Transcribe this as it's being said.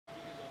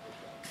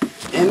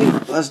Emmy,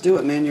 let's do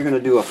it, man. You're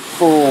going to do a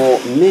full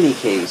mini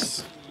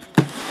case.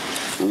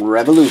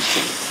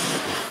 Revolution.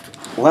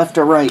 Left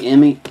or right,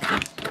 Emmy?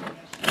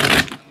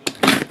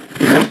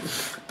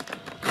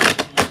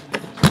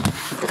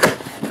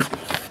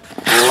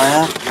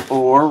 Left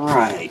or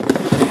right?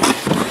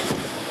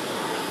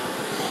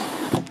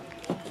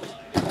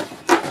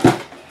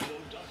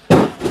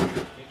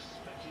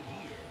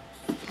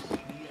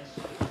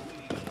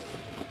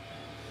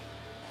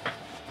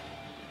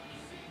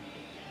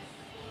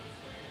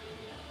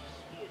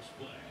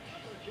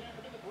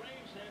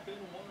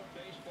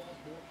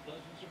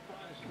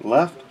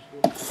 Left.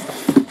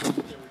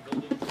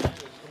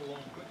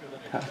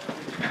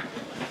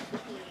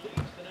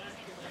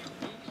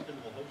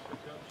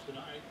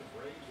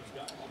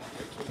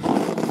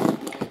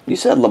 You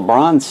said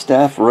LeBron,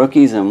 Steph,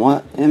 rookies, and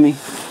what, Emmy?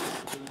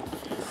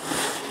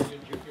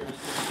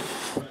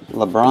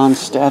 LeBron,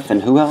 Steph,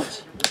 and who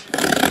else?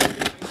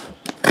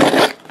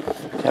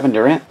 Kevin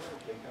Durant?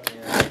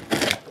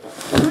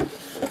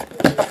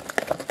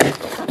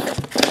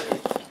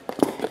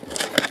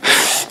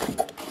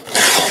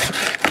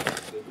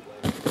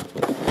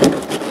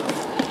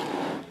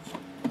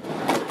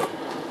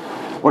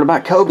 What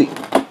about Kobe?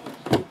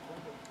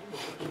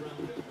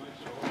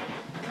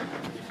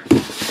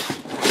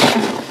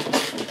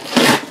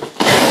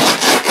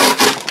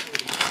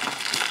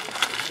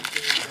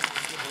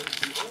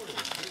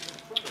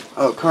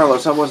 Oh,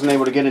 Carlos, I wasn't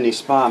able to get any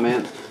spa,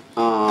 man.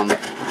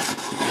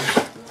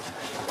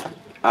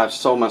 I've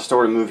sold my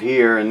store to move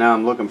here, and now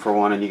I'm looking for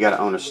one, and you got to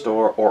own a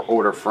store or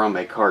order from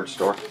a card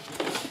store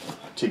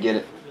to get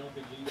it.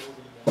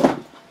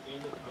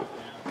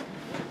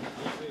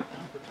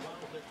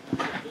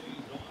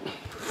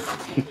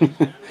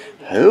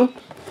 Who?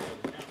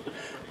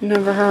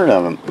 Never heard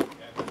of him.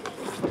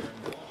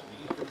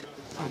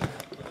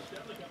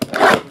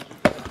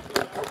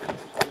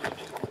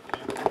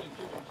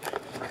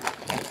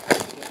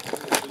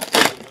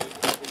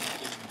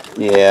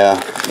 Yeah,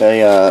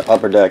 they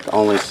Upper Deck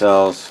only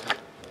sells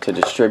to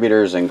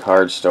distributors and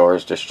card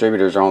stores.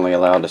 Distributors are only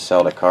allowed to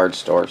sell to card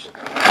stores.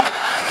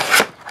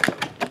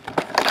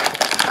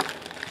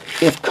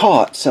 If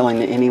caught selling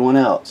to anyone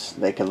else,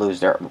 they could lose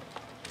their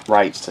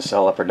rights to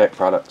sell Upper Deck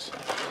products.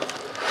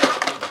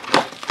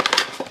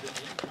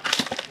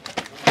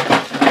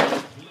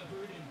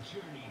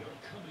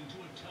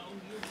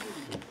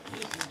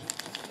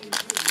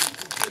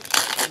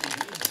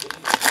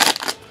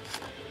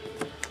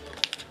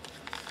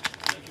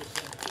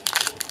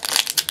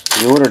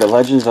 You ordered a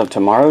Legends of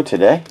Tomorrow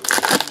today?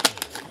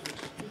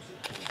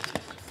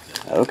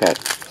 Okay.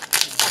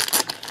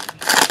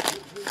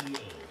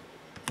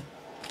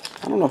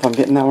 I don't know if I'm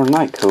getting that one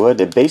tonight, Kua.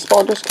 Did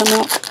baseball just come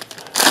out?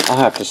 I'll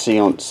have to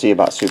see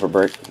about Super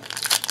Break.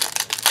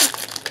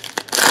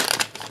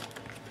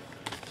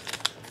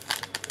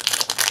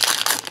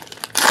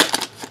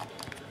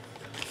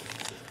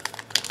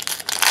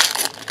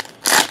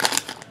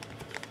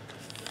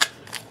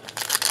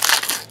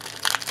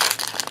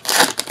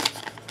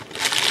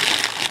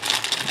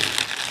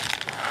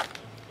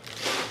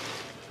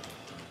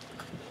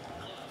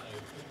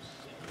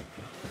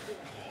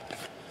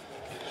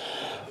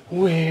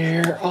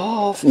 We're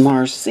off.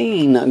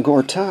 Marcin,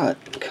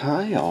 Gortat,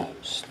 Kyle,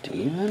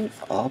 Steven,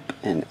 Up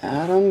and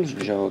Adams,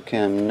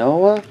 Joakim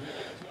Noah,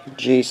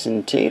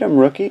 Jason Tatum,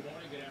 rookie.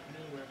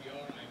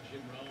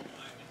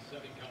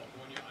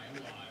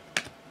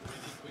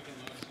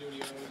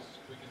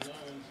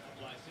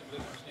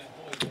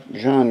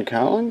 John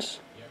Collins.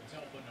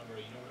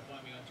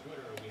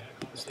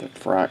 It's the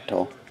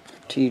Fractal.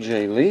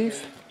 TJ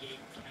Leaf.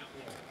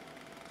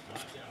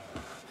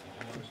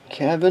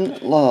 Kevin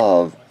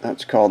Love.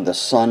 That's called the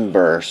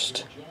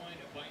Sunburst.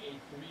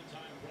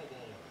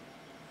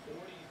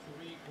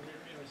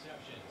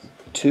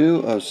 Two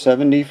of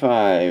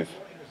 75.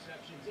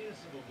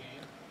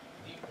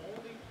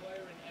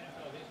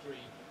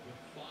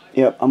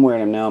 Yep, I'm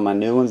wearing them now. My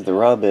new ones. The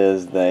rub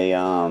is they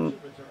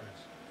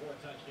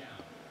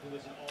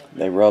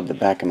rub the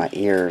back of my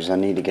ears. I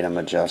need to get them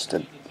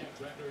adjusted.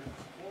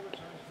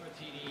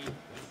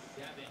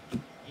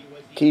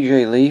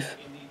 TJ Leaf.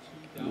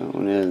 That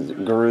one is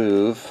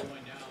Groove.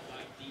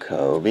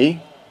 Kobe.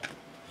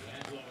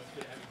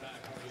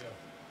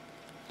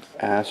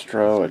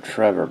 Astro, a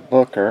Trevor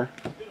Booker.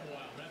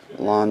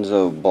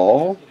 Lonzo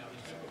Ball.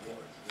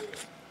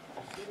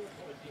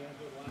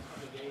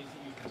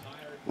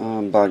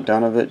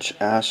 Bogdanovich,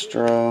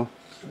 Astro.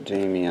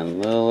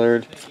 Damian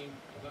Lillard.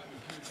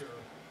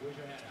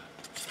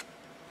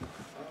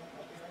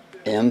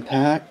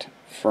 Impact,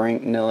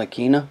 Frank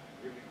Ntilikina.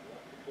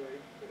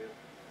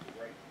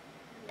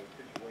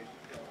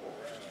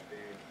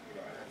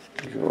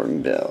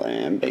 Jordan Bell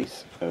and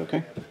base.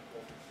 Okay.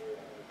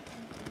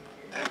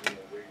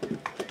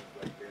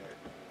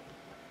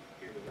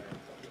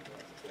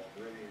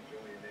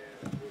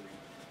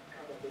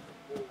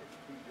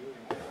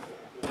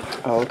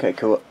 Oh, okay,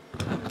 cool.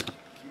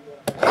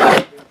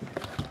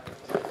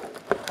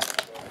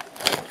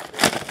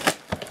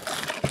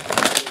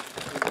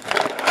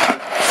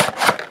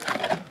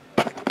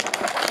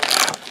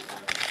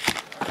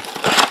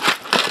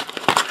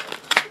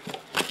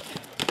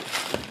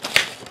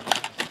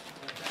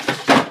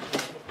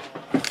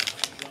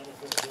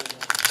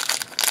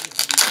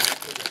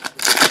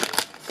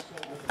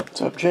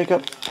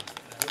 Jacob?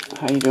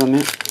 How you doing,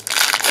 man?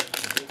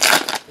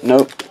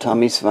 Nope,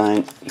 tummy's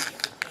fine.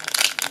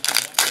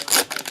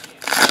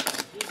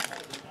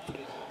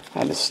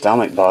 Had a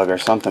stomach bug or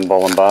something,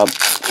 Bowling Bob,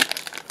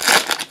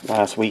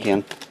 last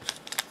weekend.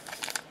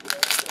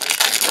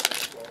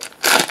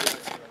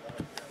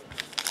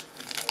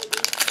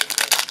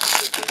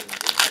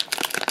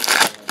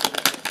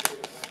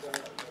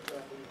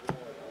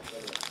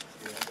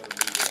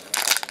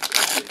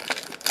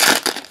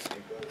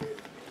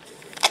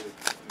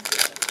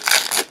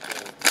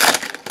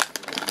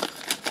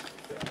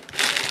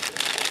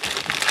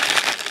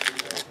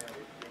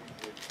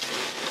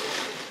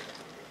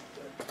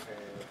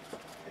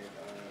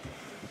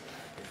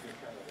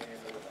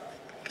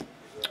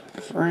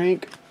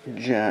 Frank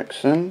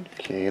Jackson,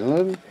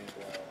 Caleb,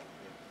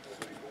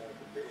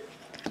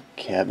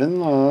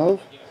 Kevin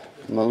Love,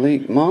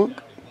 Malik Monk.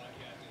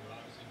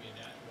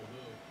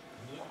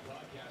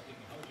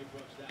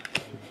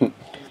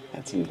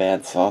 Had some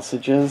bad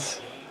sausages.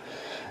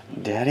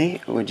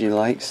 Daddy, would you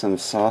like some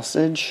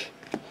sausage?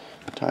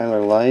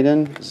 Tyler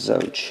Lydon,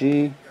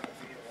 Zochi.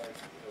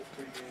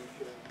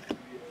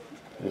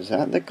 Is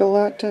that the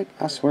Galactic?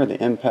 I swear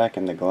the Impact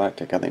and the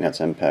Galactic. I think that's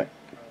Impact.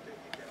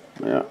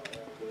 Yeah.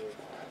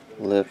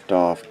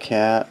 Liftoff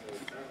Cat.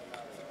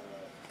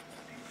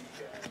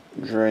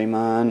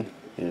 Draymond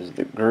is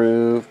the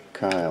Groove.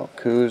 Kyle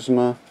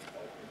Kuzma.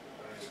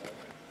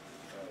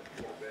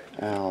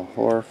 Al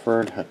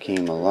Horford.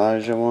 Hakeem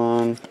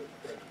Olajuwon.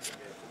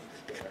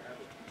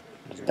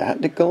 Is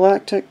that the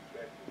Galactic?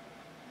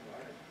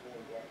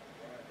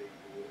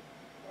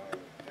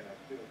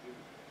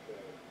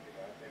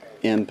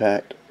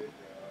 Impact.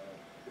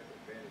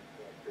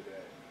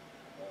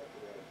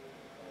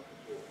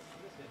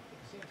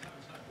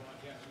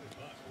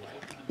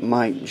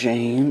 Mike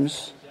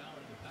James.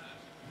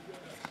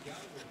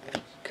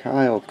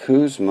 Kyle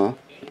Kuzma.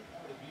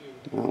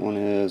 That one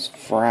is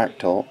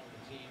Fractal.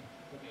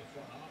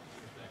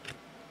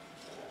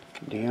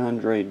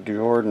 DeAndre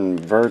Jordan,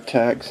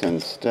 Vertex,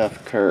 and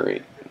Steph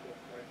Curry.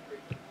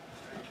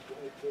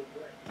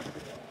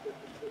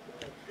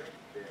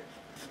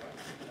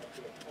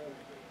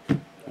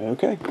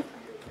 Okay.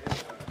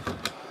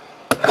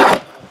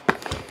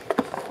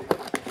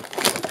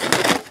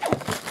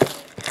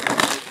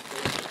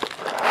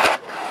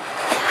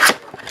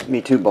 Me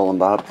too, Bowling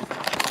Bob.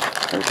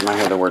 Every time I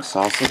hear the word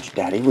sausage,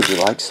 Daddy, would you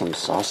like some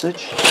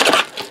sausage?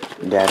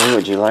 Daddy,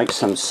 would you like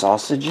some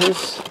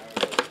sausages?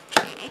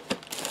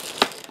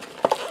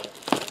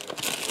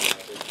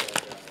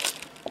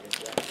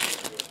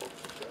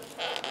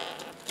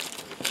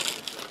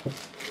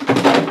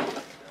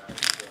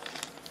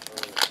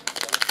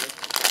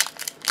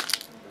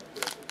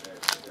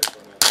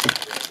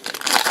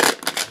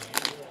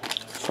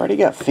 Freddie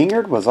got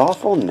fingered was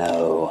awful?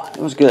 No,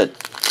 it was good.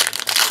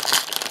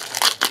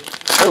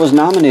 It was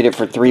nominated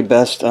for three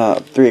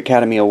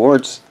Academy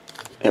Awards.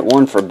 It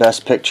won for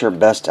Best Picture,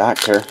 Best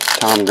Actor,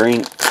 Tom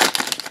Green.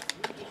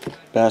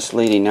 Best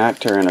Leading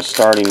Actor in a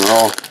Starting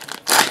Role,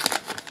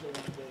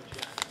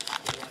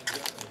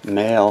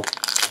 Male.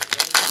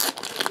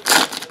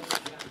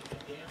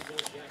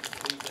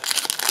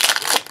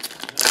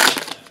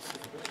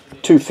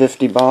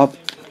 $250, Bob.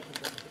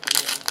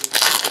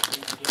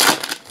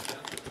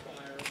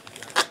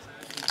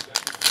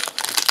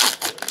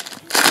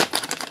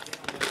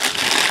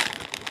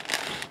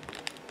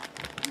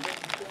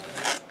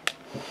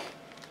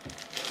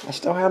 I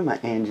still have my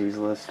Angie's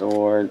List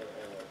award.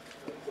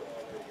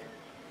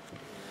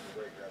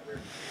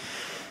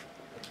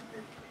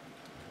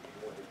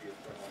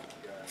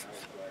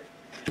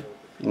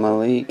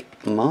 Malik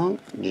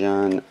Monk,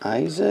 John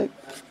Isaac,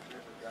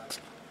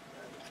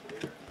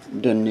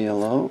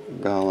 Danilo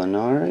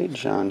Gallinari,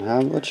 John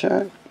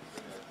Havlicek,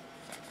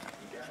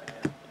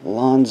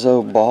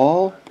 Lonzo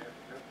Ball,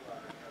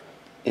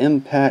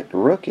 Impact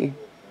Rookie.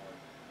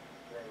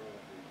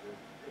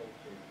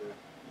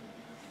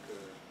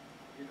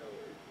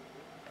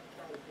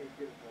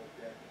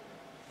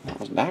 That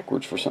was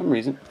backwards for some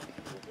reason.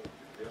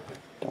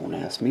 Don't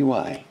ask me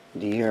why.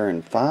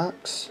 De'Aaron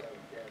Fox.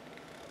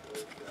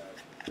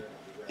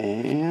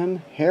 And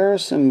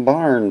Harrison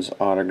Barnes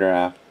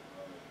autograph.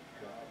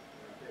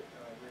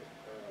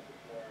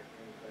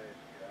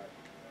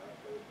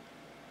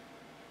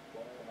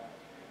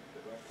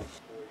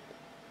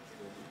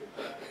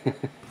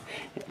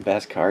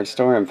 Best card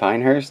store in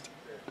Pinehurst?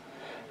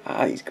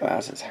 Ah, these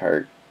glasses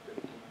hurt.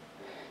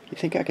 You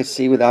think I could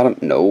see without them?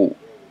 No.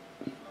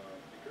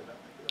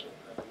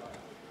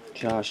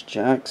 Josh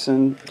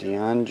Jackson,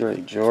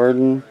 DeAndre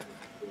Jordan,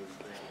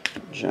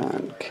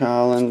 John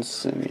Collins,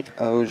 Semi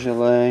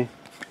Ojeleye,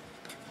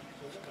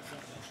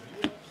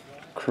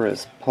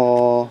 Chris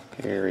Paul,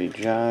 Harry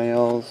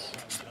Giles,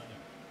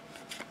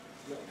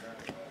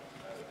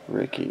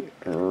 Ricky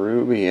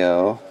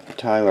Rubio,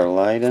 Tyler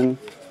Lydon,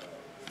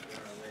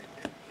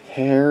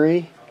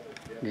 Harry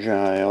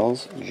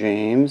Giles,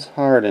 James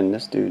Harden.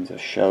 This dude's a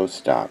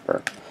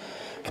showstopper.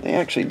 They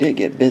actually did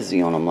get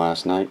busy on him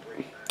last night.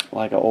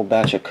 Like an old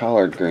batch of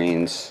collard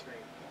greens.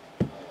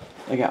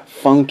 They got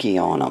funky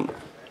on them.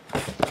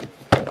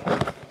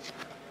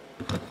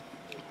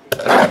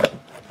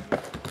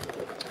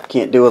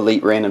 can't do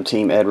Elite Random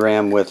Team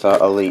EdRam with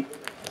Elite.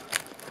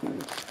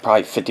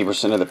 Probably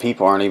 50% of the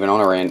people aren't even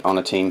on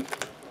a team.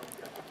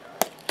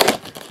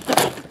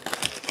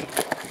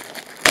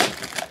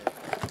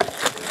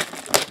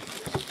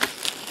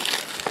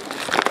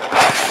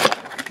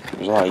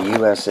 There's a lot of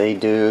USA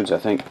dudes, I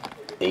think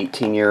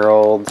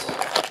 18-year-olds,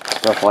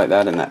 stuff like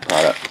that in that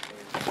product.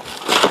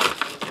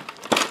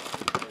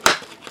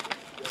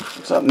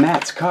 What's up,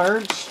 Matt's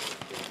Cards?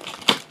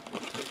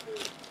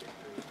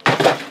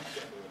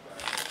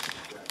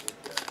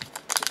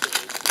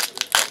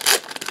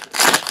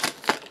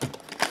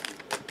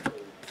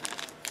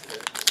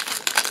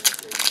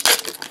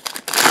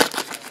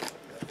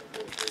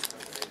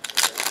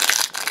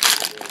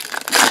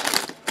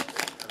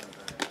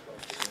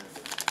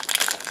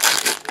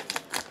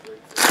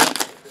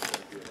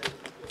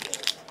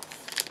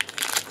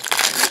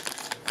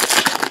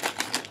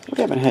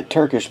 We haven't had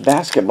Turkish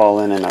basketball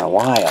in a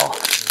while.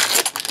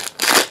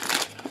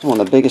 It's one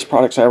of the biggest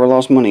products I ever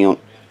lost money on.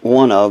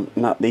 One of,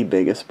 not the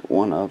biggest, but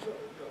one of.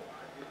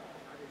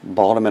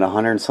 Bought them at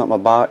 100 and something a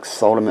box,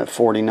 sold them at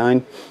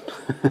 49.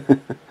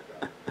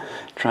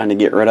 Trying to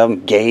get rid of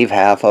them, gave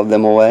half of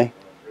them away.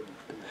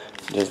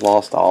 Just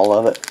lost all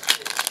of it.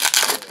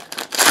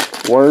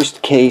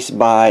 Worst case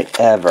buy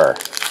ever.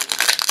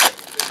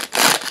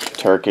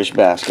 Turkish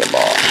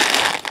basketball.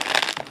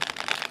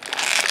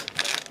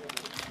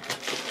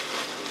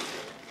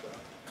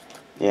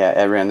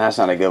 Yeah, Edrin, that's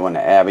not a good one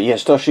to add. But yeah,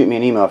 still shoot me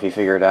an email if you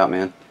figure it out,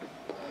 man.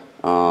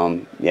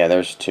 Yeah,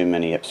 there's too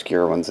many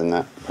obscure ones in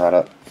that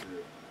product.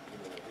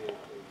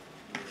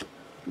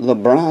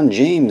 LeBron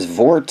James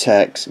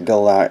Vortex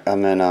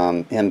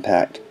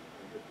Impact.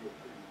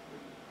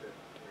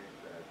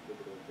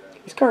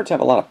 These cards have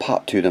a lot of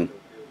pop to them.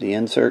 The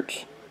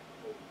inserts.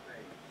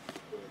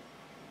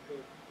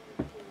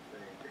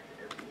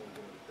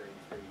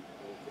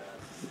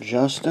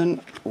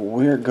 Justin,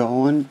 we're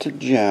going to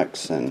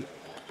Jackson.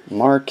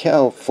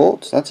 Markelle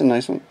Fultz, that's a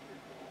nice one.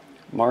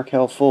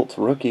 Markelle Fultz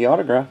rookie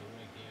autograph.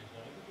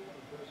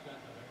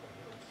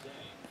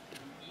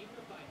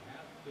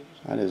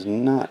 That is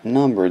not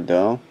numbered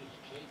though,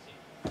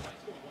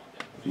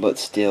 but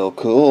still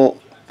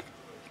cool.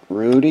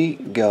 Rudy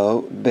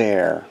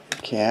Gobert,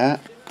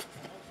 Cat.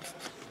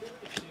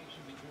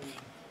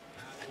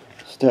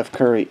 Steph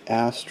Curry,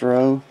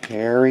 Astro,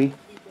 Harry.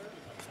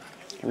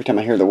 Every time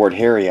I hear the word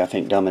Harry, I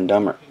think Dumb and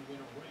Dumber.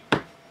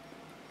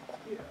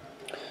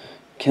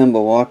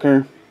 Kemba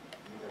Walker,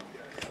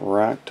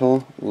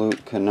 Fractal,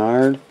 Luke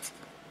Kennard,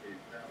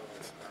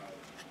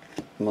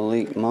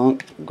 Malik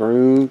Monk,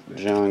 Groove,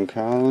 John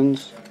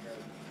Collins,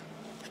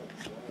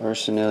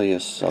 Ursanelia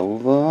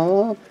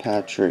Sova,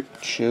 Patrick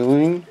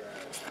Chewing,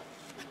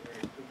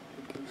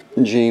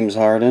 James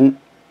Harden.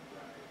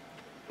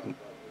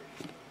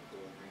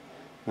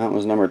 That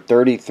was number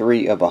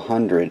 33 of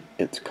 100.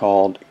 It's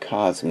called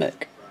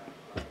Cosmic.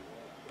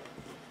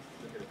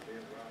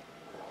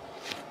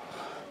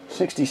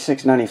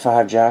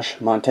 66.95,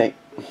 Josh Monte.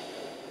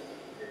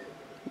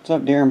 What's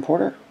up, Darren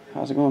Porter?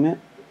 How's it going,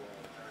 man?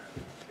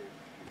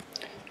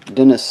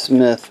 Dennis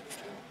Smith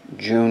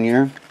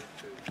Jr.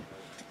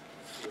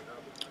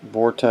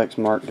 Vortex,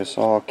 Mark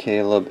Gasol,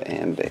 Caleb,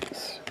 and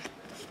Base.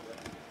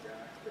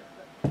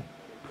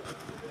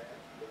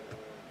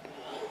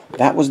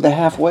 That was the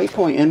halfway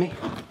point, Emmy.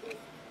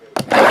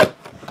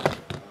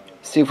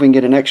 See if we can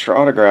get an extra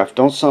autograph.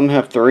 Don't some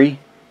have 3?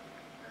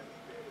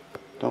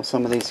 Don't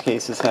some of these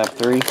cases have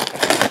 3?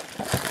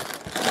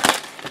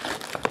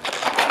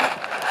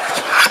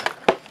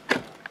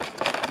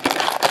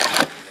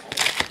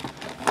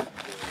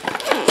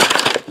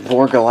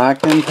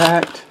 Vorgalact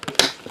Impact.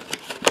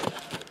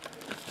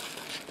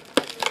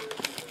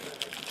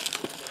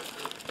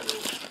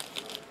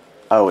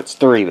 Oh, it's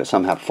 3, but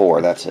some have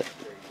 4. That's it.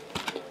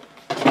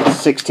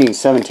 16,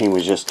 17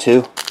 was just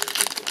 2.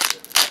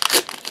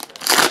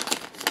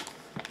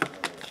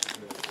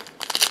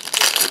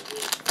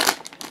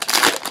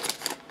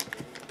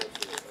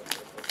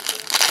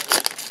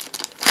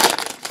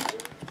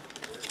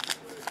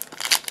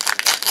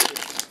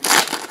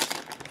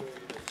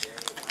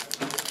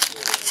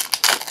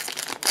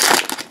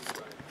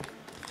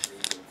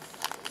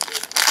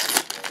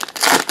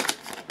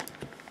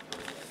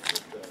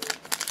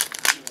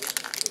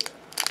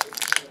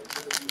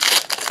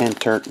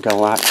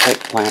 Intergalactic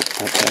Plant.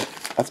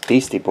 That's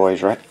Beastie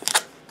Boys, right?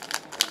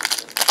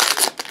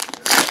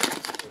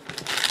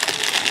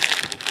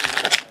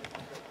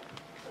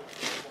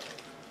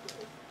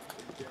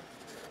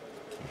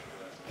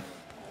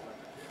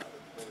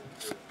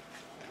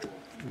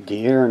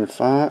 De'Aaron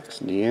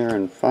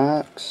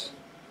Fox.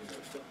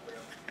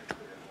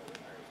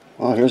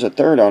 Well, here's a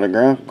third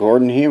autograph.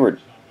 Gordon Hayward.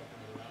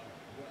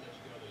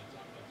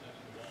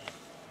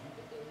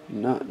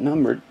 Not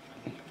numbered.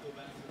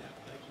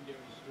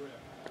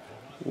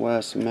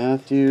 Wes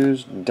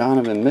Matthews,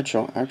 Donovan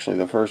Mitchell, actually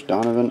the first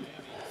Donovan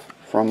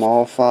from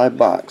all 5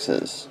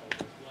 boxes.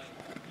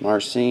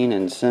 Marcin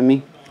and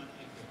Semi.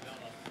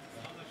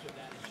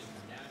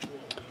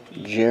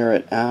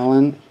 Jarrett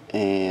Allen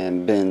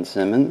and Ben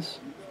Simmons.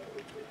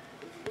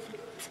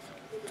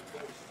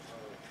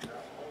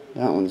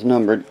 That one's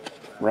numbered.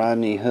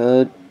 Rodney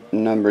Hood,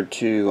 number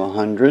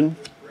 2/100.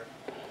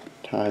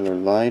 Tyler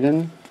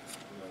Lydon.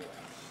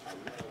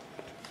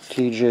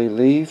 TJ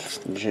Leaf,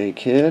 J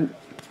Kidd.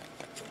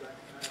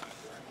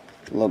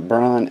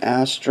 LeBron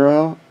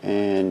Astro,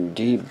 and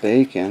D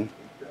Bacon.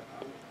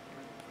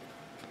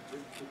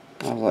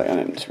 I was like, I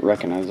didn't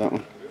recognize that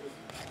one.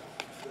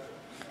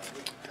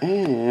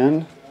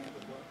 And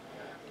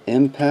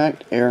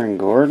Impact, Aaron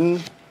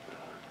Gordon,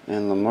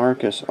 and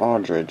LaMarcus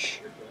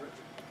Aldridge.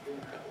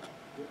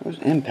 Those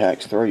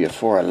impacts throw you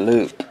for a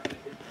loop.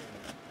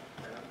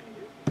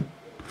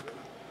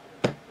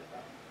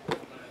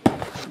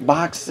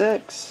 Box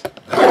 6.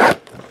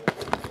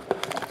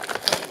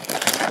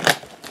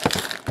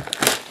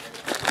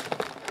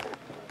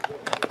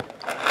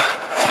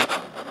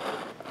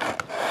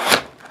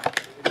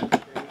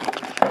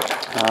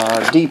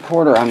 D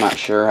Porter, I'm not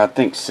sure. I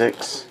think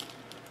 6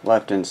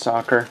 left in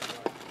soccer.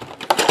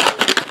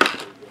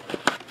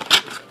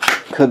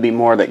 Could be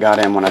more that got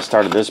in when I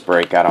started this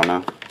break. I don't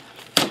know.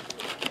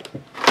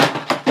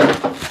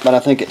 But I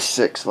think it's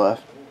 6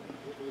 left.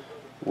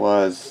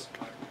 Was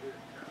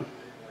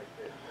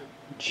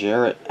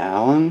Jarrett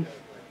Allen.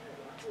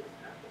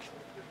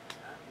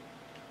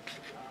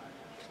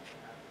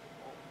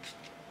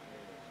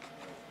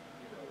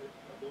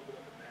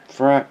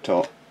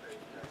 Fractal.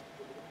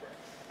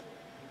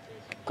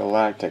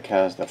 Galactic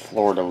has the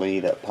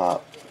fleur-de-lis that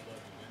pop.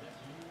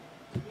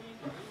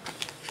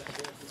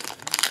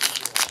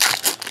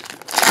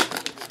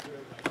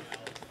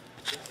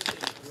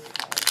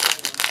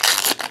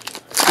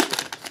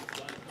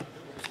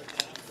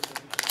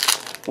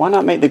 Why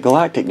not make the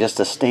Galactic just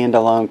a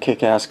standalone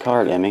kick-ass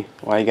card, Emmy?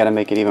 Why you gotta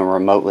make it even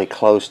remotely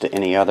close to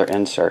any other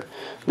insert?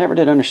 Never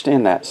did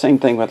understand that. Same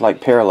thing with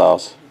like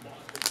parallels.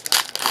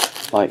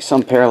 Like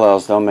some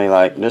parallels, they'll be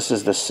like, this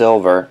is the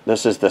silver,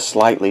 this is the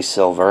slightly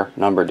silver,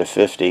 numbered to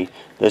 50,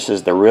 this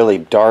is the really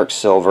dark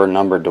silver,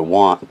 numbered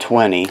to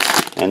 20,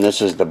 and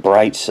this is the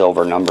bright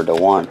silver, numbered to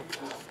 1.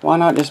 Why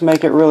not just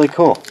make it really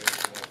cool?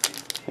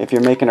 If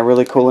you're making a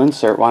really cool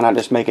insert, why not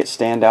just make it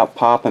stand out,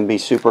 pop, and be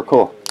super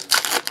cool?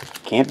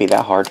 Can't be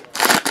that hard.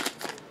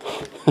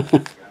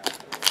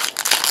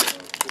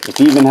 If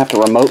you even have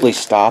to remotely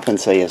stop and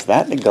say, is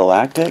that the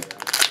Galactic?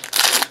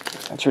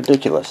 That's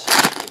ridiculous.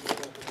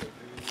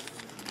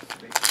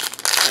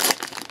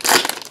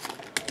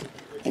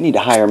 They need to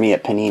hire me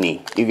at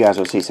Panini. You guys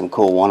will see some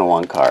cool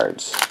 101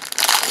 cards.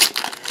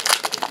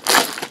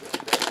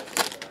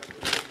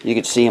 You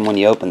could see them when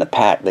you open the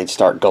pack. They'd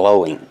start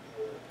glowing.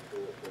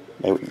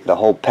 The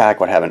whole pack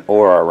would have an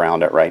aura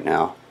around it right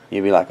now.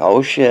 You'd be like,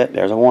 oh shit,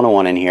 there's a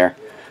 101 in here.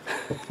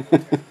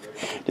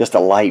 Just a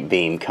light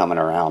beam coming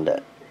around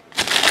it.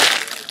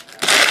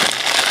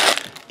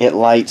 It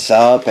lights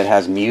up. It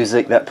has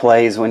music that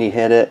plays when you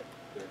hit it.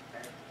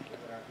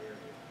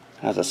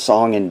 Has a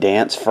song and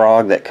dance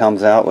frog that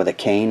comes out with a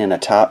cane and a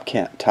top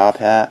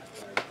hat.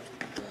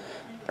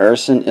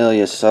 Ersan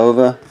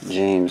Ilyasova,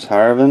 James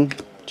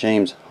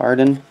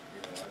Harden.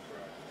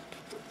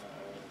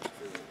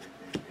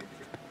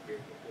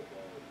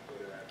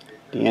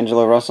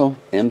 D'Angelo Russell,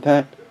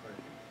 Impact.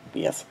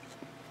 Yes.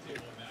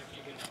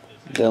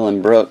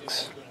 Dylan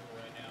Brooks.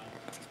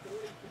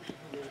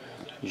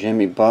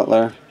 Jimmy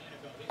Butler.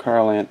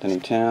 Karl Anthony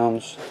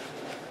Towns.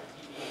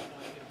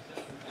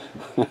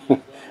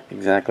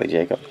 Exactly,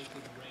 Jacob.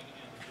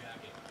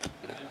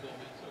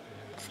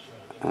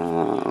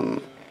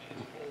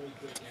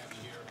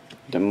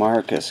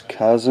 DeMarcus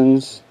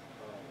Cousins.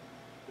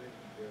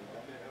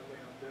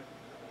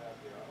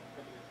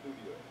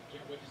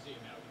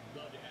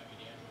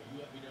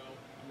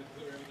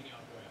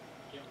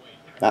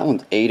 That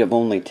one's 8 of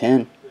only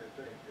 10.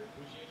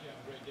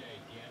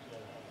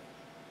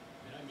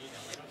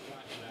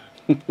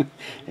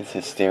 It's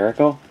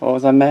hysterical. What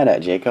was I mad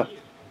at, Jacob?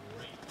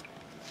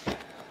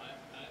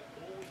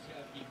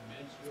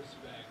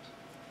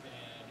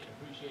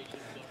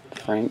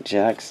 Frank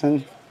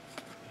Jackson.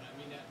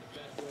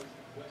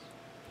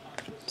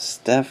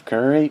 Steph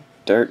Curry.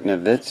 Dirk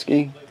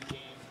Nowitzki.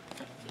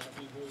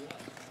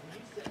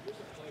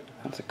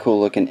 That's a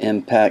cool looking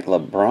Impact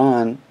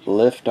LeBron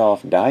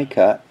lift-off die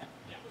cut.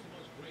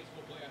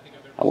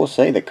 I will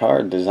say the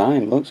card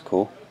design looks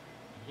cool.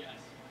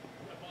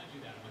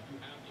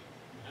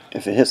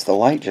 If it hits the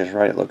light just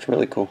right, it looks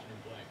really cool.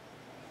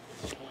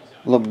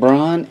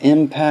 LeBron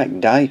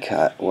Impact die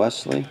cut.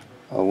 Wesley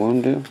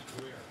Owundu.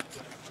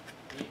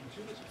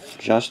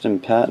 Justin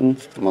Patton.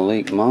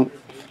 Malik Monk.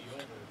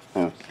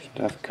 Oh,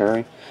 Steph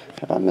Curry.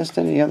 Have I missed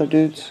any other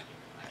dudes?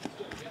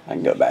 I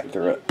can go back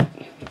through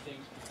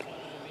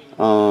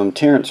it.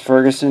 Terrence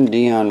Ferguson.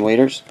 Dion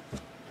Waiters.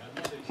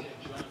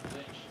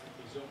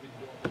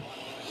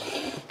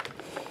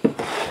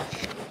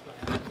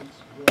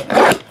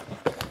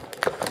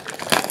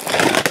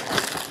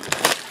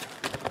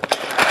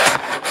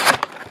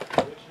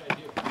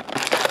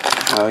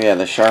 Oh yeah,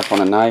 the sharp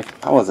on a knife.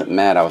 I wasn't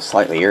mad, I was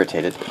slightly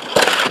irritated.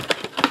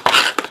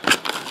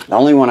 The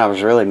only one I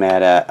was really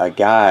mad at, a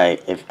guy,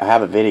 if I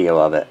have a video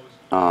of it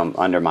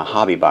under my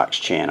Hobby Box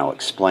channel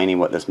explaining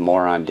what this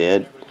moron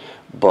did,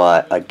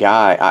 But a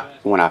guy,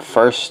 when I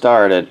first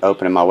started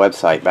opening my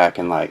website back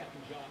in like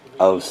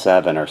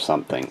 '07 or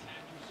something,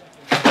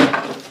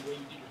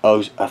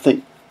 I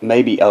think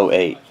maybe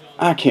 '08,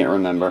 I can't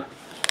remember.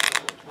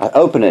 I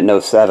opened it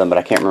in '07, but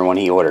I can't remember when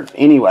he ordered.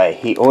 Anyway,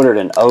 he ordered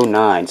in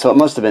 '09, so it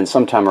must have been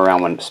sometime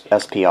around when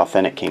SP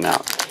Authentic came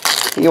out.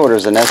 He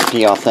orders an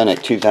SP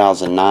Authentic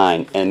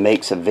 2009 and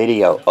makes a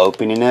video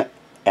opening it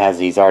as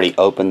he's already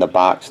opened the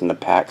box and the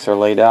packs are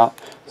laid out,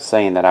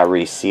 saying that I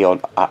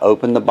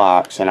opened the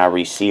box and I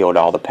resealed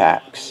all the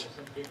packs.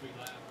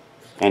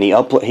 And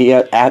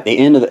at the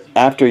end of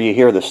after you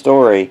hear the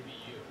story,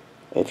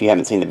 if you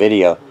haven't seen the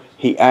video,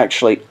 he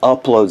actually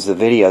uploads the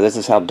video. This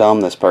is how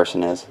dumb this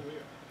person is.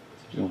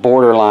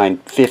 Borderline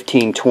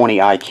 15-20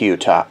 IQ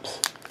tops.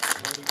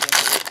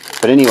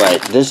 But anyway,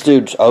 this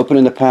dude's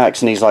opening the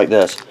packs and he's like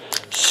this.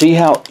 See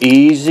how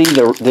easy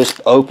this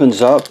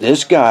opens up?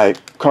 This guy,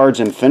 Cards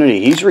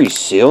Infinity, he's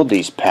resealed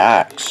these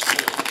packs.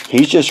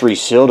 He's just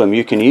resealed them.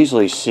 You can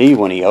easily see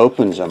when he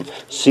opens them.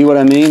 See what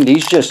I mean?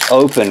 These just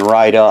open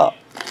right up.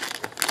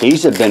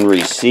 These have been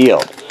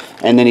resealed.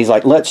 And then he's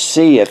like, let's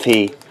see if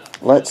he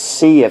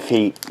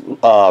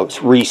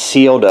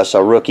resealed us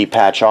a rookie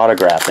patch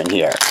autograph in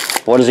here.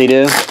 What does he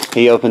do?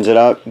 He opens it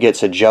up,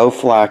 gets a Joe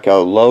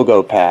Flacco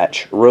logo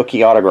patch,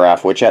 rookie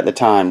autograph, which at the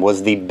time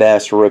was the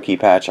best rookie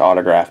patch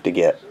autograph to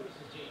get.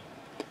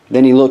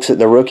 Then he looks at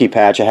the rookie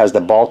patch. It has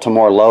the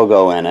Baltimore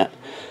logo in it.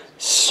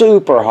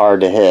 Super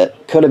hard to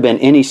hit. Could have been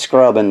any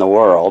scrub in the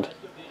world.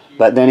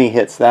 But then he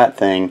hits that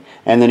thing,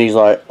 and then he's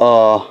like,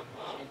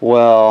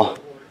 well,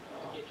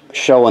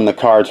 showing the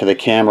card to the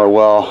camera,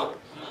 well,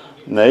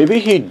 maybe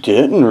he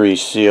didn't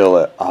reseal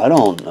it. I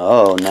don't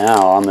know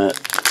now.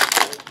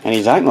 And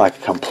he's acting like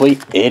a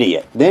complete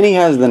idiot. Then he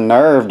has the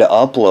nerve to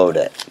upload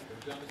it.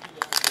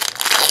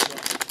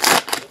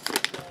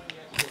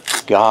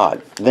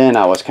 God. Then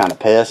I was kind of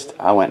pissed.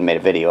 I went and made a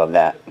video of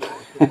that.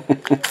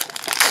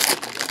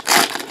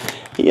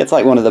 It's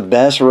like one of the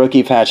best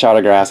rookie patch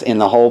autographs in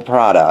the whole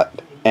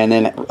product. And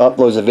then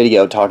uploads a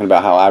video talking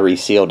about how I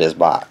resealed his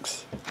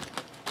box.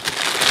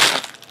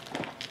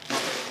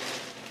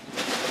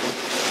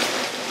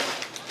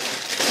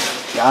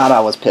 God, I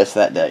was pissed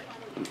that day.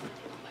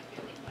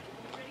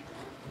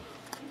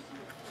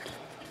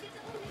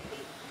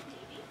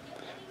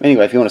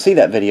 Anyway, if you want to see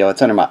that video,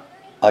 it's under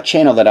a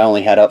channel that I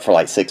only had up for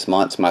like 6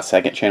 months, my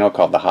second channel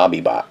called The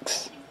Hobby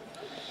Box.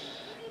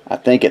 I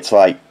think it's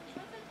like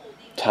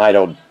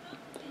titled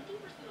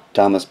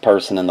Dumbest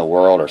Person in the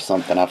World or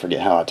something. I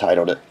forget how I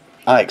titled it.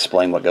 I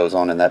explain what goes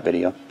on in that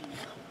video.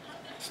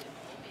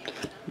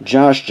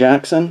 Josh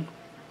Jackson.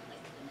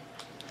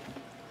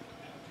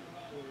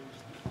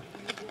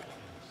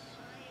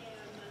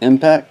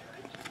 Impact.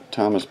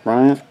 Thomas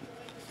Bryant.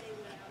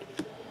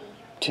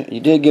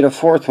 You did get a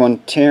fourth one,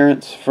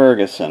 Terrence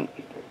Ferguson.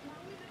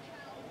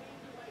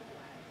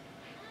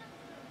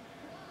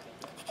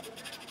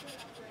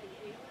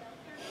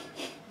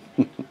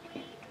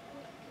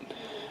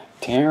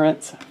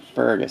 Terrence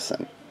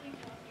Ferguson.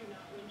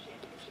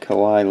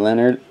 Kawhi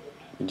Leonard,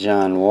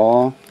 John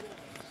Wall,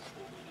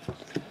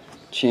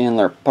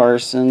 Chandler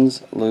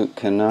Parsons, Luke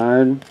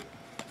Kennard,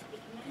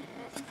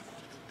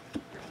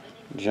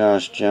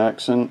 Josh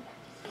Jackson,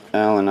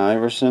 Allen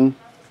Iverson,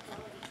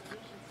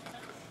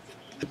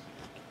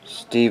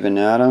 Steven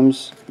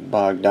Adams,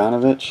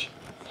 Bogdanovich.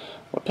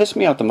 What pissed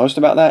me off the most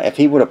about that, if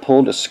he would have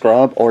pulled a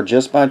scrub, or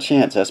just by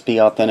chance SP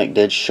Authentic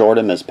did short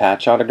him his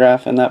patch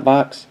autograph in that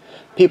box,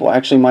 people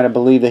actually might have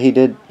believed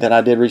that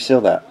I did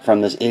reseal that from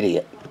this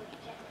idiot.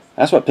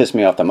 That's what pissed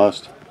me off the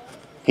most.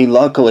 He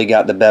luckily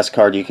got the best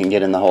card you can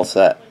get in the whole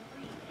set.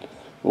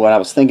 What I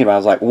was thinking about, I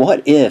was like,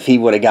 what if he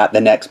would have got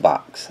the next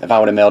box? If I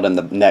would have mailed him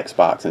the next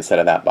box instead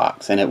of that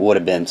box, and it would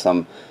have been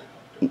some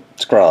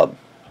scrub.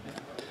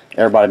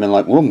 Everybody been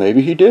like, well,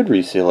 maybe he did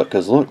reseal it,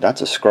 because look,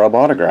 that's a scrub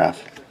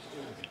autograph.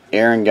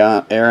 Aaron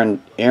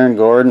Gordon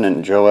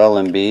and Joel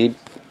Embiid.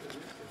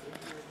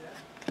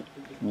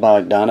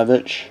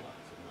 Bogdanovich.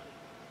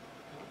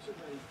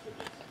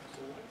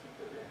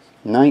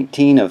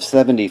 19 of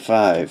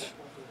 75.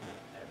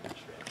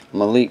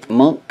 Malik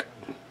Monk.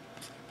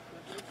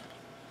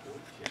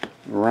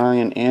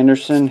 Ryan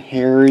Anderson.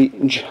 Harry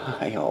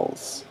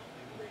Giles.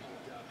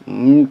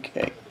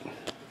 Okay.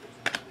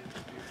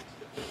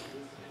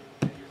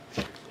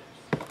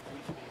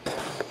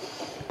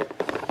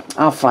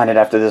 I'll find it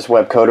after this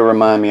web code to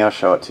remind me. I'll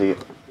show it to you.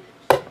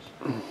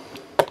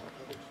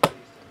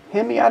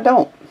 Hemi, I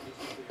don't.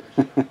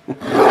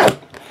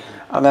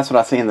 Oh, that's what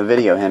I see in the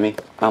video, Hemi.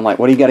 I'm like,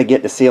 what do you got to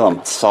get to seal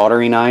them?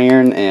 Soldering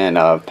iron and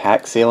a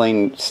pack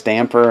sealing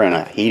stamper and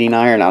a heating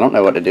iron? I don't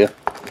know what to do.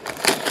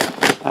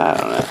 I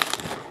don't know.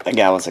 That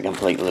guy was a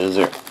complete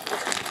loser.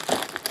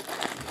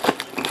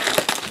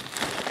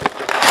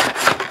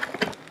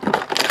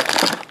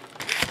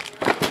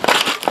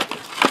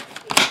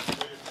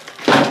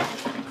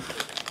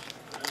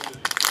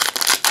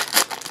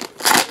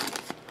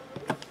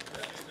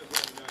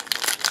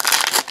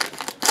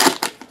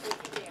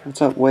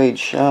 What's up, Wade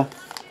Shaw?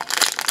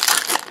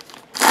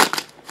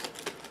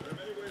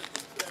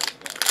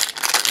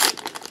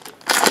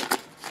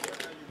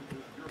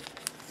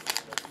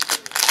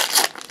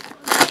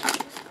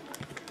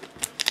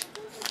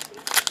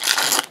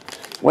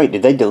 Wait,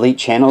 did they delete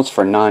channels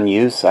for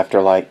non-use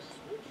after like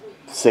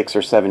 6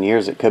 or 7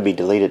 years? It could be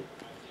deleted.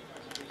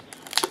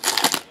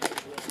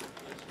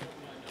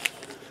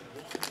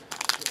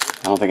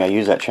 I don't think I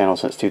used that channel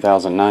since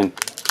 2009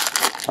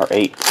 or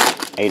 8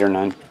 or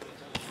 9,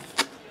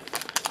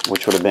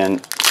 which would have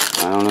been,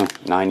 I don't know,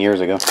 9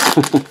 years ago.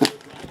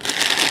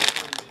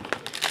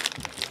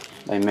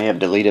 They may have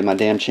deleted my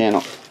damn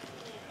channel.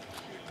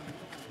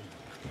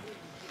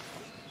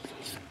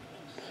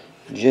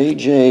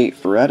 J.J.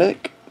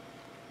 Redick,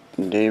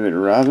 David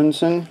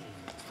Robinson,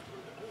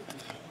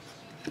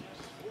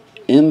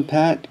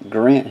 Impact,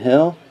 Grant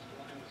Hill,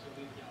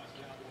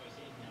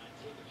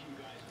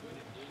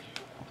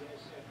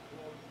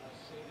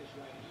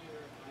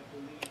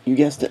 you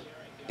guessed it,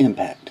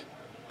 Impact,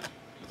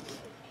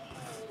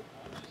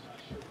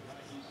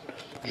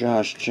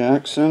 Josh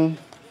Jackson.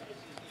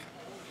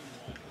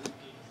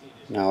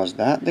 Now is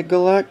that the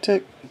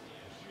Galactic?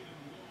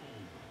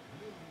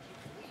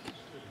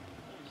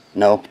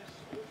 No,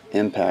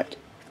 Impact.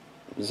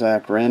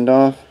 Zach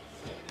Randolph,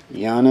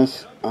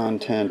 Giannis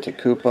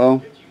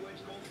Antetokounmpo,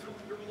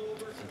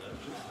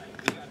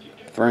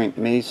 Frank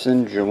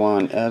Mason,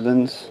 Jawan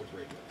Evans,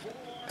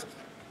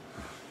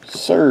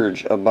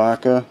 Serge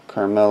Ibaka,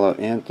 Carmelo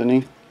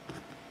Anthony.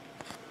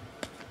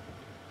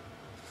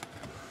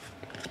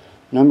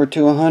 Number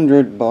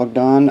 200,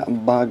 Bogdan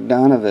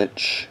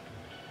Bogdanovic.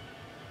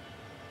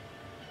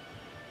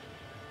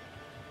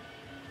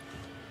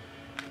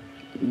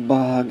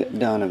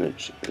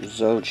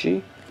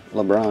 Zochi,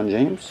 LeBron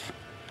James.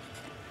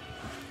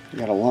 You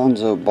got a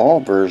Lonzo Ball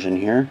version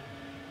here.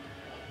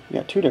 You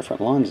got 2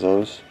 different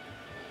Lonzos.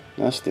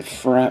 That's the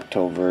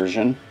Fractal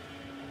version.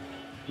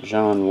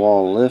 John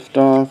Wall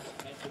Liftoff.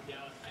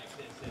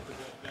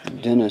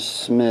 Dennis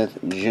Smith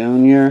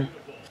Jr.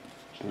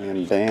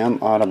 And Bam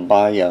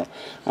Adebayo.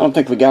 I don't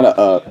think we got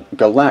a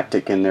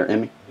Galactic in there,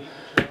 Emmy.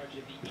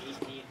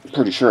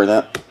 Pretty sure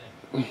that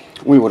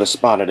we would have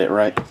spotted it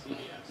right.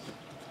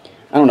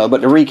 I don't know,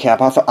 but to recap,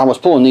 I was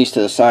pulling these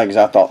to the side because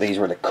I thought these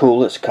were the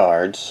coolest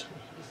cards.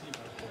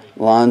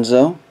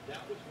 Lonzo.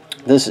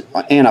 This,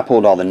 and I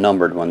pulled all the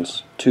numbered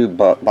ones. 2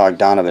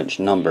 Bogdanovich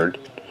numbered.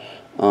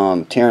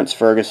 Terrence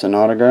Ferguson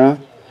autograph.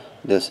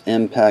 This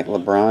Impact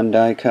LeBron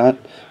die cut.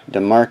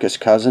 DeMarcus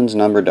Cousins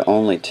numbered to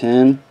only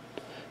 10.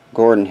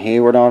 Gordon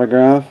Hayward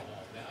autograph.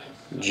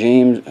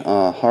 James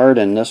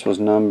Harden, this was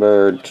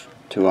numbered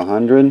to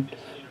 100.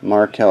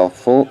 Markelle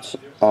Fultz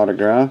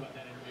autograph.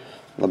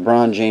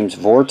 LeBron James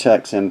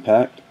Vortex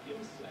Impact.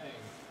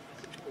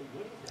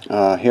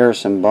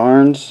 Harrison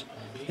Barnes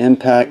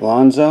Impact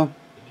Lonzo.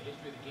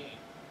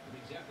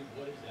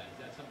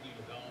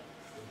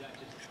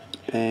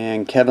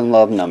 And Kevin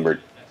Love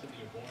numbered.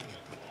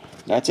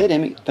 That's it,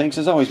 Emmy. Thanks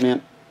as always,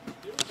 man.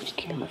 This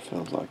camera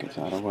feels like it's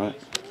out of whack.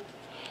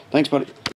 Thanks, buddy.